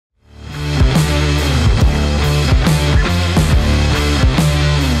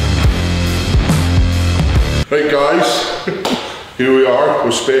guys, here we are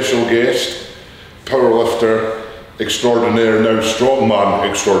with special guest, powerlifter extraordinaire, now strongman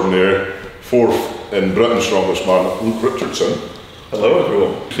extraordinaire, 4th in Britain's strongest man, Luke Richardson. Hello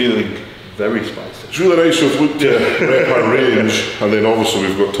everyone. Feeling very spicy. It's really nice we've looked to rep our range, and then obviously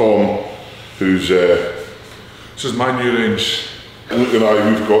we've got Tom, who's this is my new range. Luke and I,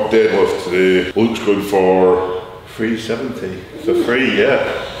 we've got deadlift today. Luke's going for 370 for free,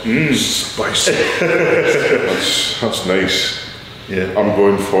 yeah. Spicy. that's nice. Yeah. I'm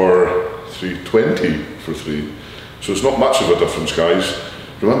going for 320 for 3. So it's not much of a difference, guys.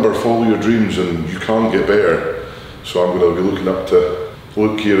 Remember, follow your dreams and you can get better. So I'm going to be looking up to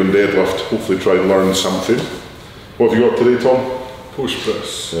Luke here in deadlift, hopefully try and learn something. What have you got today, Tom? Push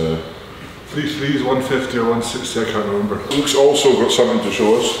press. 3 threes, 150 or 160, I can't remember. Luke's also got something to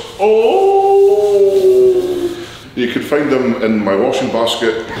show us. Oh! You can find them in my washing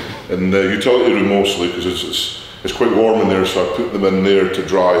basket in the utility room mostly, because it's quite warm in there, so I put them in there to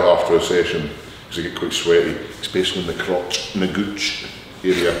dry after a session, because they get quite sweaty, especially in the crotch, in the gooch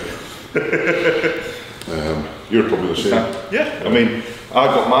area. You're probably the same. Yeah, I mean, I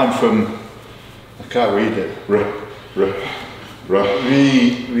got mine from, I can't read it.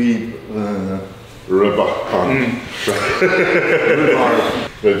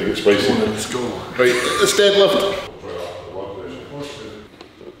 Ready to get spicy? Let's go. Right, it's deadlift.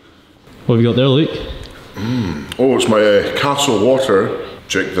 What have you got there, Luke? Oh, it's my Castle Water.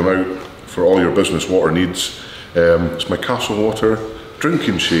 Check them out for all your business water needs. It's my Castle Water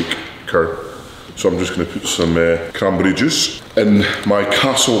drinking shaker. So I'm just going to put some cranberry juice in my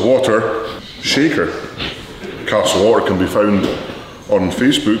Castle Water shaker. Castle Water can be found on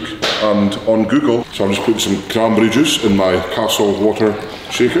Facebook and on Google. So I'm just putting some cranberry juice in my Castle Water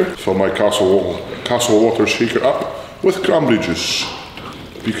shaker. Fill my Castle Water shaker up with cranberry juice.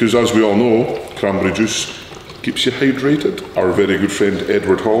 Because as we all know, cranberry juice keeps you hydrated. Our very good friend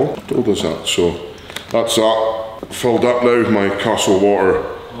Edward Hall told us that. So that's that. Filled up now, my Castle Water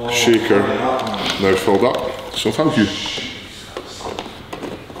shaker now filled up. So thank you.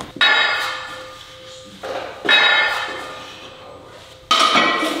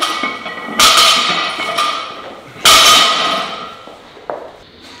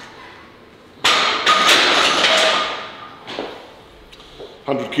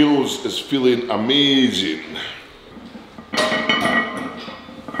 Kilos is feeling amazing.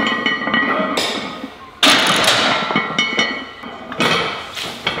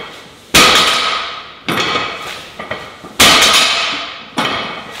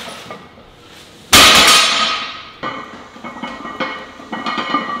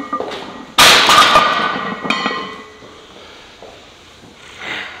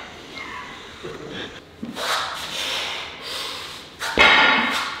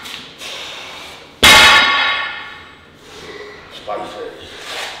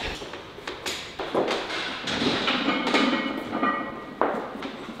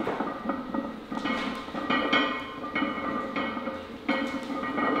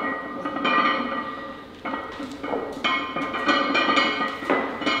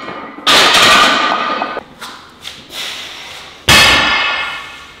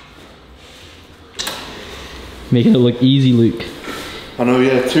 Making it look easy, Luke. I know,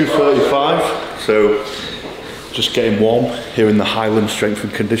 yeah, 235, so just getting warm here in the Highland Strength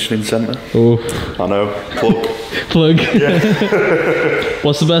and Conditioning Centre. Oh. I know, plug. Plug. Yeah.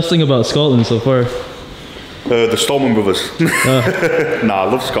 What's the best thing about Scotland so far? The Stoltman brothers. Nah, I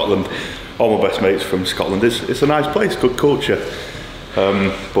love Scotland. All my best mates from Scotland. It's a nice place, good culture.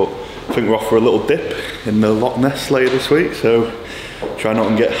 But I think we're off for a little dip in the Loch Ness later this week, so try not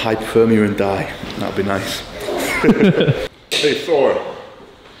to get hypothermia and die. That'd be nice. Hey Thor,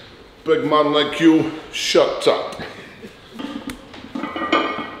 big man like you, shut up.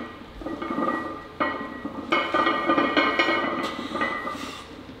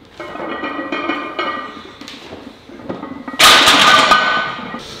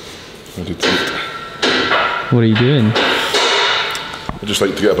 What are you doing? I just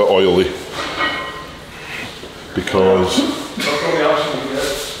like to get a bit oily because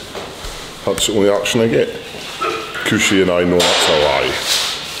that's the only action I get. Cushy and I know that's a lie.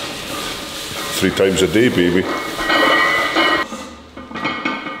 3 times a day, baby.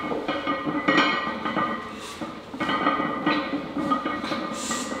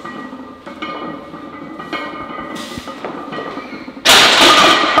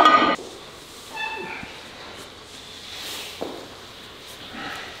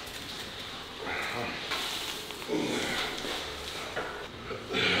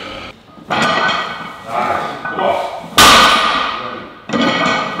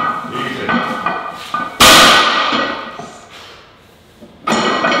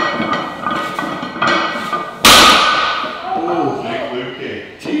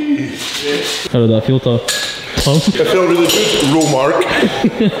 Lukey. Jeez. How did that feel, Tom? I feel really good, row mark.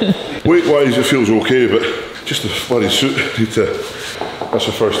 Weight-wise it feels okay, but just the bloody suit, that's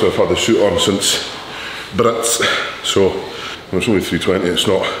the first I've had the suit on since Brits, so it's only 320, it's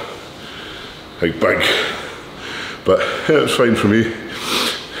not like big, but yeah, it's fine for me.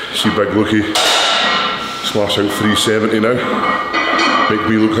 See Big Lukey smash out 370 now, make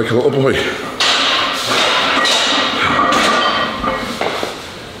me look like a little boy.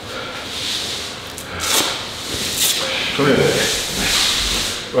 Come here.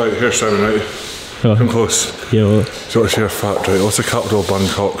 Right, here's Simon, right? Come close. Yeah, what? So what's your fat, right? What's the capital of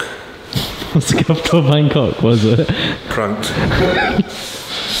Bangkok? What's the capital of Bangkok, was it? Pranked. I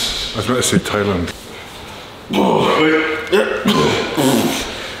was meant to say Thailand.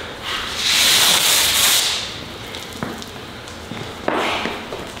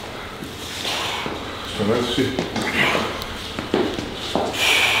 So let's see.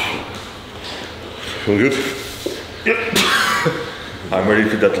 Feel good? Yep. I'm ready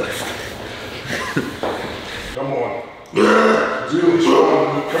to deadlift. Come on. Really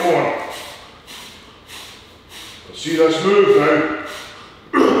strong, come on. See this move now.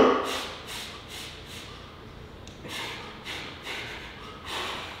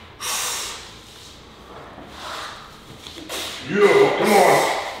 Beautiful, come on.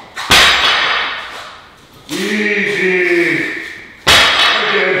 Easy.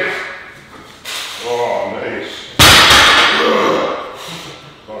 Again. Oh, nice.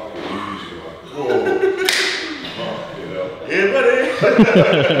 Fucking easy, man. Oh. Hey, buddy.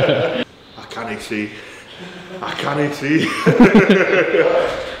 I can't see. I can't see.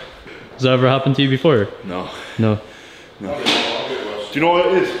 Has that ever happened to you before? No. No. Do you know what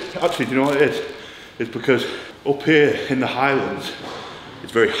it is? Actually, do you know what it is? It's because up here in the Highlands,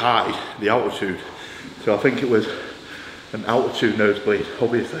 it's very high, the altitude. So I think it was an altitude nosebleed,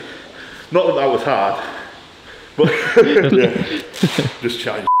 obviously. Not that that was hard, but yeah, just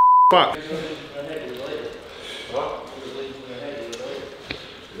chatting back.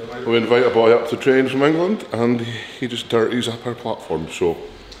 We invite a boy up to train from England and he just dirties up our platform, so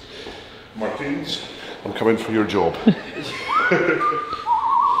Martins, I'm coming for your job.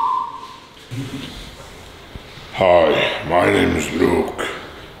 Hi, my name's Luke.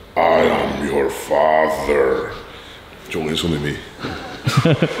 I am your father. Joking, it's only me.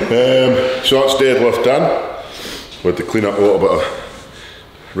 So that's deadlift done. We had to clean up a little bit of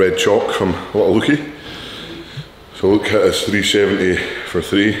red chalk from little Lukey. So Luke hit his 370 for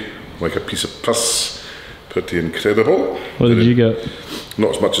 3, like a piece of piss. Pretty incredible. What did you get?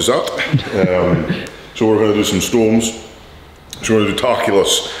 Not as much as that. So we're going to do some stones. So we're going to do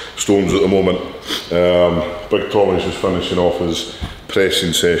Tarculus stones at the moment. Big Tommy's just finishing off his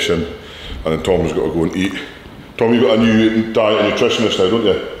pressing session, and then Tom's got to go and eat. Tom, you've got a new diet and nutritionist now, don't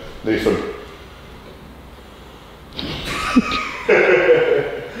you, Nathan?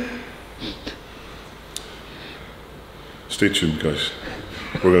 Stay tuned, guys.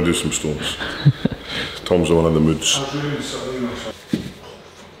 We're going to do some stones. Tom's the one in the moods.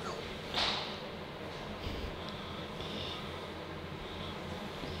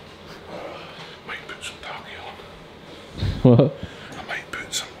 Might put some Taki on. What? I might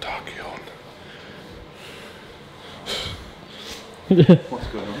put some Taki on. What's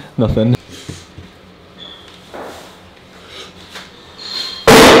going on? Nothing.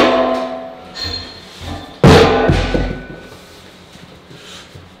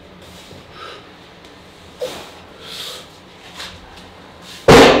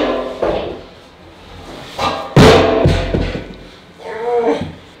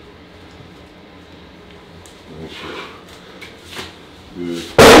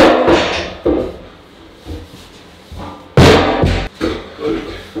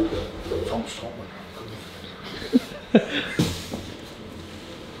 Tom Stoltman.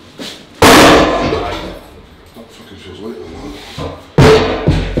 That fucking feels lighter than that.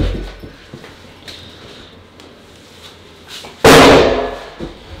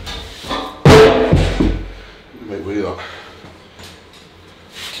 You might weigh that.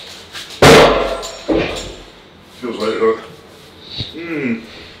 Feels lighter.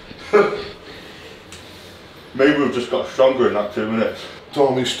 Maybe we've just got stronger in that 2 minutes.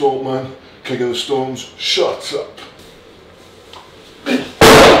 Tommy Stoltman, king of the stones, shut up.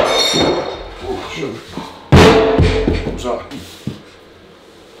 Oh shit. What was that?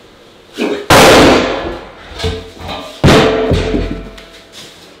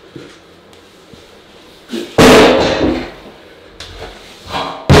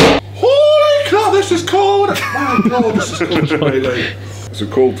 Holy crap, this is cold! My God, this is cold. Is it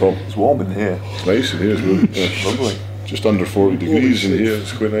cold, Tom? It's warm in here. It's nice in here, isn't it? Yeah. Lovely. just under 40 degrees in here.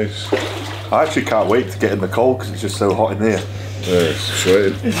 It's quite nice. I actually can't wait to get in the cold because it's just so hot in here. Yeah,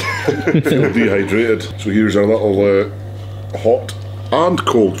 sweating. Feel dehydrated. So here's our little hot and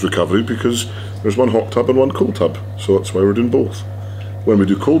cold recovery, because there's one hot tub and one cold tub. So that's why we're doing both. When we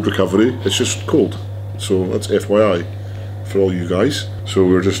do cold recovery, it's just cold. So that's FYI for all you guys. So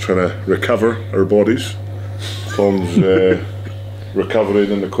we're just trying to recover our bodies. Tom's recovering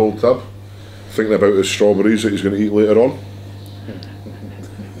in the cold tub, thinking about his strawberries that he's going to eat later on.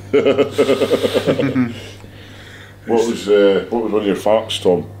 What was one of your facts,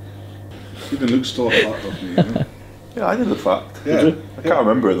 Tom? You didn't look still a fact of me, you know? Yeah, I did the fact. Yeah. I can't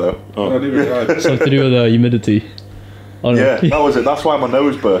remember it though. I never tried. Something to do with humidity. Oh, no. Yeah, that was it. That's why my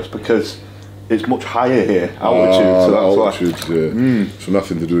nose burst, because it's much higher here, altitude. So that's altitude, yeah. So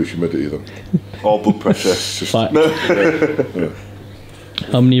nothing to do with humidity then. why. Or blood pressure. It's just Fact. yeah.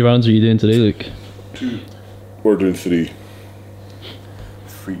 How many rounds are you doing today, Luke? 2. We're doing 3.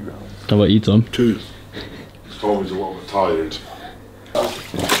 3 rounds. How about you, Tom? 2. Tom's a little bit tired.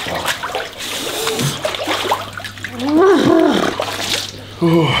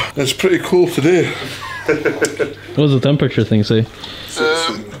 Oh, it's pretty cool today. What does the temperature thing say?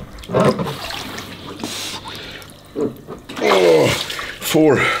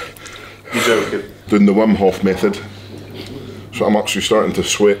 4. You joking? Doing the Wim Hof method. So I'm actually starting to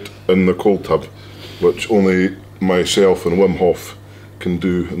sweat in the cold tub, which only myself and Wim Hof can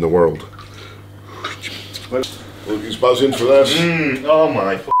do in the world. Look, he's buzzing for this. Oh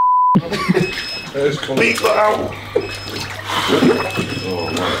my f***. It's cold. Beat that out!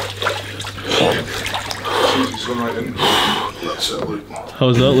 Oh man. He's going right in. That's it, Luke.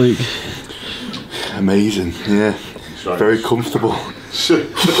 How's that, Luke? Amazing, yeah. Right. Very comfortable. Just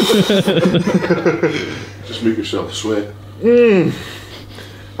make yourself sweat.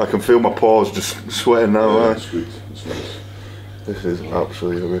 I can feel my paws just sweating now. Yeah, Right? that's good. That's nice. This is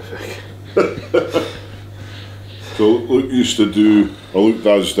absolutely horrific. So Luke used to do, or Luke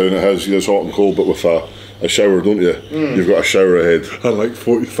does down at his, he does hot and cold, but with a shower, don't you? You've got a shower ahead. I like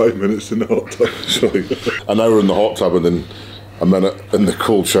 45 minutes in the hot tub. So an hour in the hot tub and then a minute in the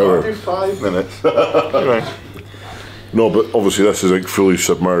cold shower. 5 minutes. Right. No, but obviously this is like fully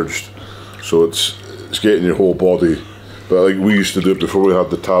submerged, so it's getting your whole body. But like we used to do it before we had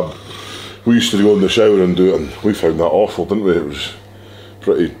the tab. We used to go in the shower and do it, and we found that awful, didn't we? It was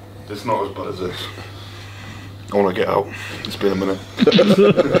pretty. It's not as bad as this. I want to get out. It's been a minute.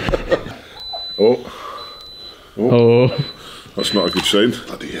 Oh. That's not a good sign.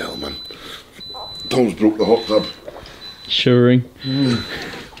 Bloody hell, man. Tom's broke the hot tub. Shivering.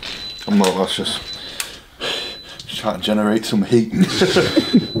 I'm not, that's just trying to generate some heat.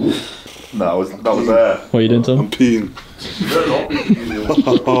 No, that was there. What are you doing, Tom? I'm peeing.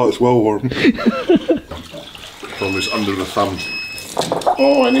 Oh, it's well warm. Tom is under the thumb.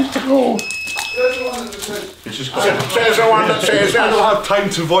 Oh, I need to go. It's just Says the one that says I don't have time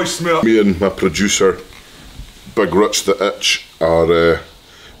to voice me up. Me and my producer, Big Rich the Itch, are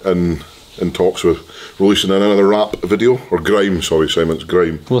in talks with releasing another rap video, or grime, sorry Simon, it's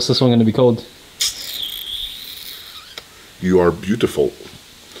grime. What's this one going to be called? You Are Beautiful.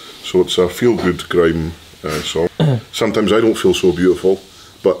 So it's a feel-good grime song. Sometimes I don't feel so beautiful,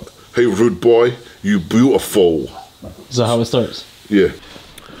 but hey rude boy, you beautiful. Is that how it starts? Yeah.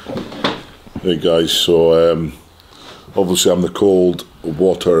 Hey guys, so obviously I'm the cold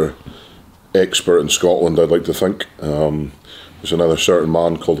water expert in Scotland, I'd like to think. There's another certain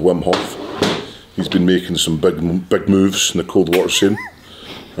man called Wim Hof. He's been making some big moves in the cold water scene.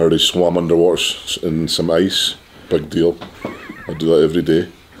 I already swam underwater in some ice. Big deal. I do that every day.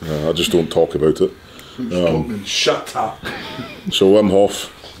 I just don't talk about it. Stoltman, shut up. So Wim Hof,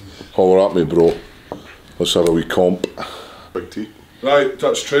 holler at me, bro. Let's have a wee comp. Big T. Right,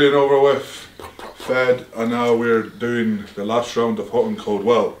 that's training over with. Fed, and now we're doing the last round of hot and cold.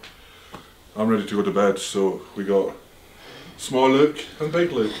 Well, I'm ready to go to bed, so we got small Luke and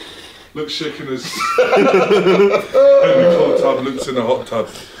big Luke. Luke's shaking his in the cold tub, Luke's in the hot tub.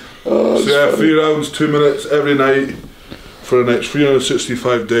 So yeah, 3 rounds, 2 minutes every night for the next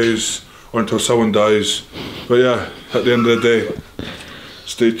 365 days, or until someone dies. But yeah, at the end of the day,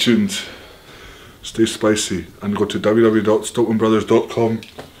 stay tuned, stay spicy, and go to www.stoltmanbrothers.com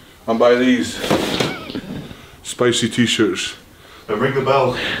and buy these spicy t-shirts. Ring the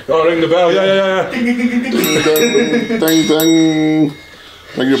bell. Oh, ring the bell, yeah. Ding ding ding ding ding ding. Ding ding.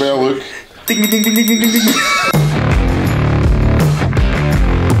 Ring your bell, Luke. Ding ding ding ding ding ding.